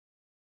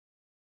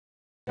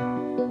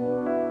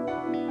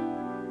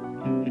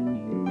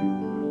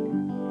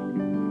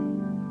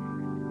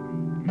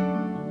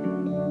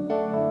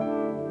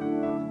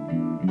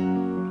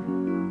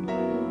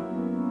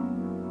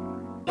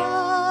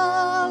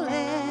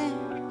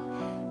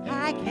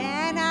I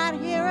cannot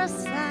hear a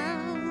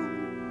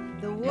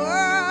sound. The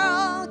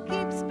world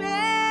keeps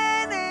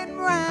spinning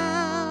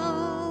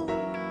round.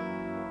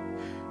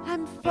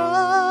 I'm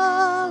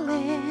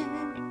falling.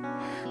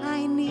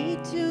 I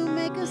need to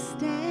make a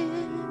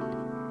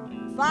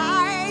stand.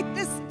 Fight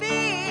this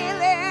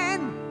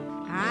feeling.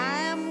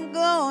 I'm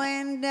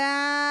going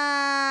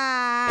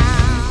down.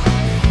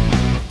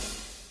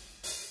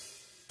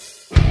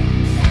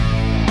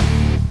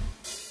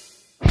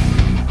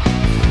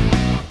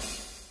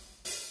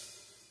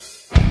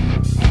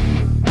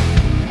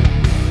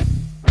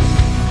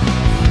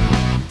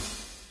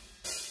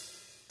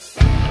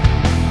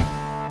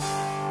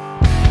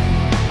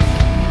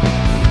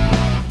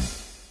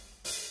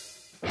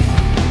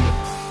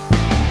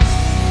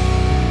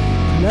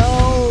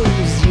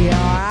 Close your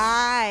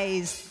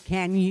eyes,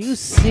 can you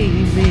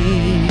see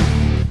me?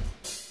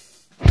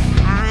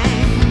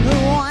 I'm the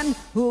one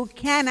who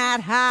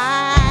cannot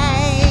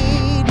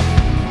hide.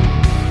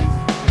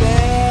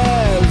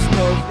 There's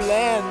no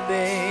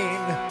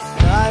blending,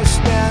 I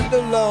stand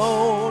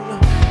alone.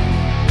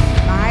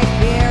 My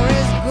fear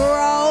is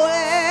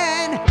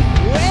growing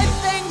with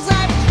things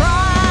I've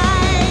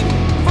tried.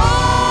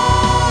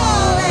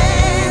 Falling,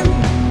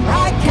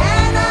 I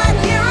cannot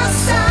hear a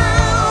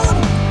sound.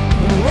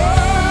 The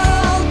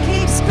world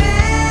keeps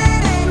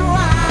spinning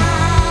round.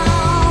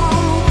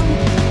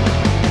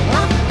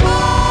 I'm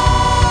falling,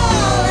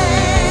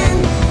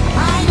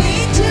 I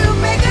need to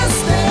make a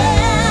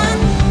stand.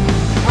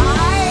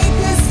 Fight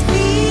this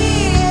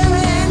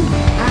feeling,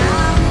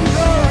 I'm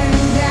going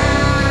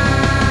down.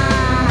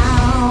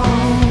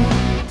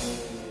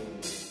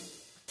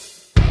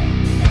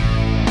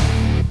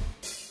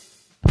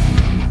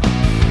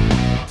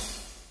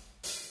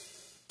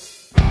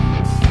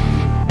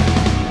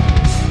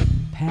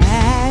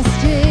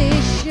 Past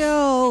is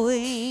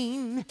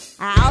showing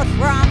out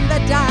from the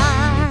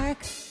dark.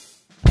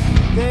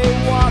 They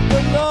walk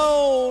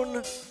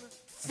alone,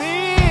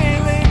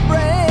 feeling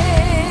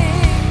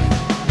brave.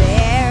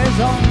 There's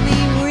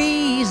only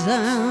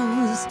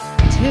reasons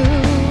to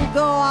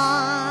go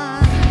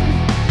on.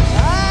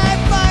 I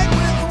fight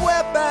with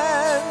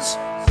weapons,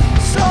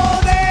 so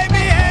they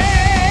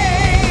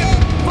behave.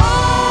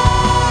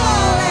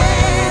 Falling,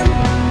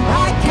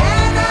 I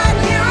cannot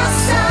hear a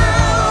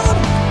sound.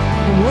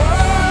 The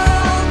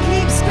world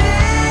keeps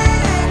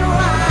spinning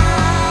round.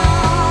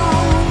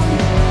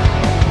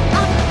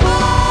 I'm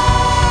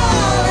falling,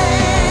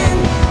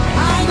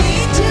 I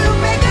need to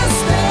make a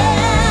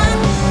stand.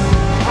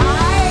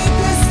 Fight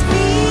this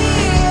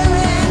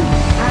feeling,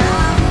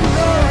 I'm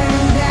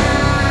going down.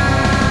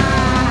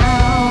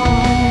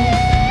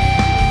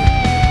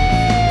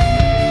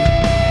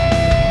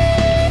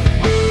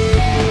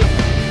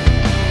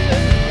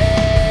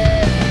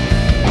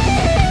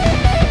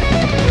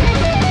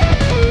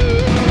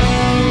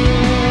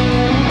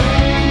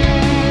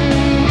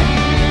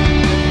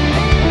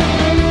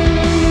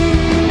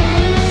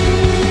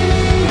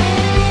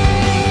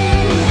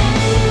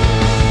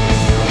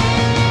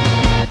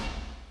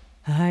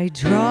 I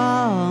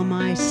draw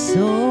my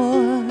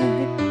sword,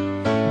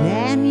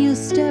 then you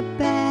step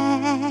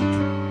back.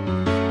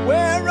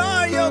 Where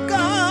are your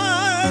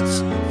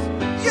guns?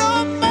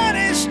 Your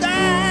money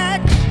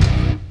stack.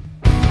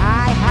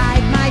 I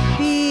hide my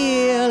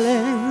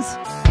feelings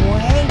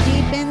way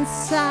deep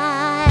inside.